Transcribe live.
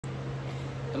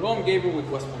Hello, I'm Gabriel with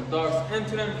Westbound Dogs, and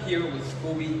today I'm here with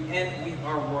Scooby, and we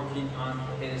are working on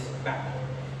his back.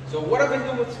 So what I've been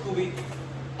doing with Scooby,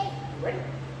 ready?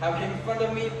 Have him in front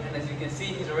of me, and as you can see,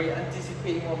 he's already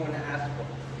anticipating what I'm going to ask for.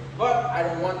 But I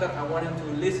don't want that. I want him to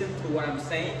listen to what I'm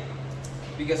saying,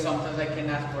 because sometimes I can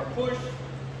ask for a push.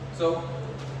 So,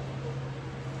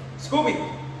 Scooby,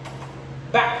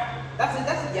 back. That's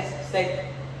it, yes, stay.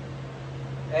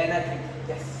 And I think,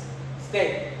 yes,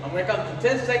 stay. I'm going to count to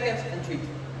 10 seconds and treat.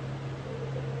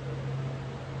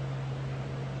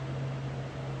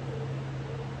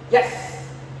 Yes,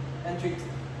 and treat.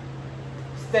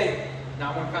 Stay. Now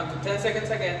I'm going to count to 10 seconds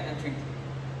again and treat.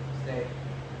 Stay.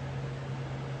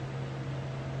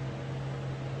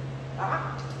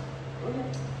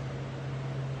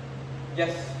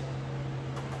 Yes.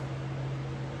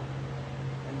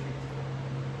 And treat.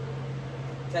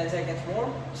 10 seconds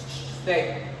more.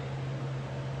 Stay.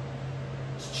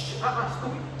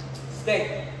 Scooby.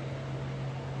 Stay.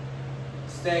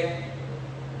 Stay.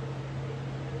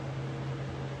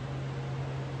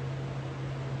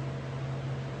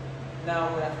 Now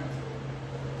I'm gonna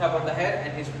tap on the head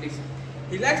and he's releasing.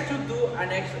 He likes to do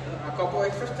a couple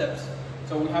extra steps,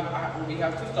 so we have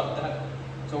to stop that.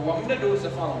 So what I'm gonna do is the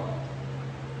following: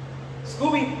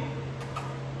 Scooby,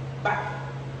 back.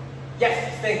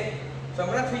 Yes, stay. So I'm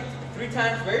gonna treat 3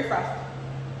 times very fast.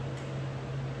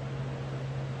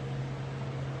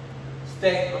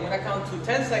 Stay. I'm gonna count to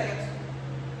 10 seconds.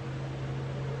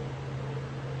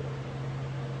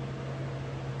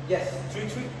 Yes,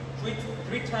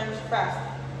 three times fast.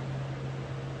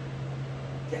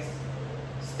 Yes.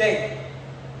 Stay.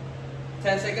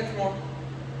 10 seconds more.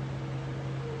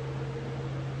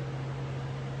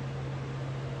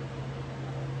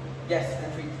 Yes,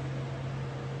 and treat.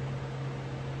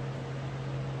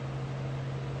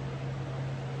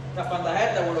 Tap on the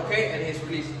head, that one okay, and he's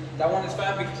released. That one is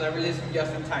fine because I released him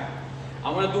just in time.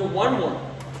 I'm gonna do one more.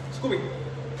 Scooby.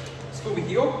 Scooby,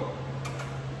 heel.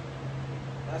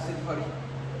 That's it, buddy.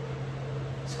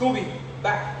 Scooby,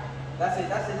 back. That's it.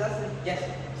 Yes,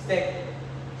 stay.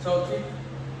 So treat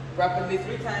rapidly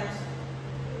 3 times.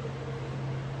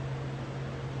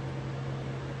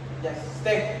 Yes,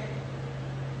 stay.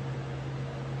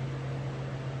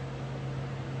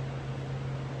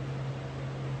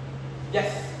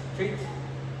 Yes, treat.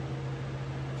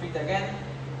 Treat again.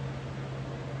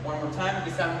 One more time.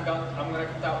 This time I'm going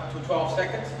to count out to 12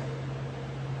 seconds.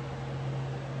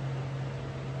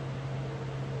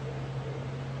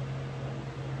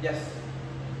 Yes.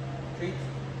 Treat.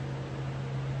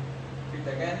 Treat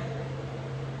again.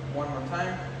 One more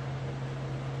time.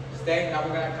 Stay. Now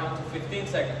we're going to count to 15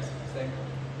 seconds. Stay.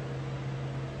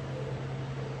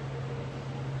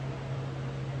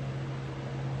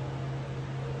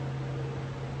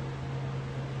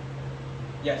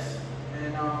 Yes.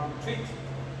 And treat.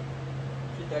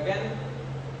 Treat again.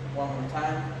 One more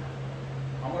time.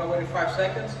 I'm going to wait 5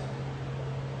 seconds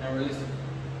and release it.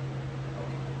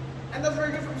 Okay. And that's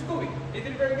very good from Scooby. He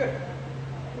did very good.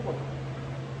 Good work.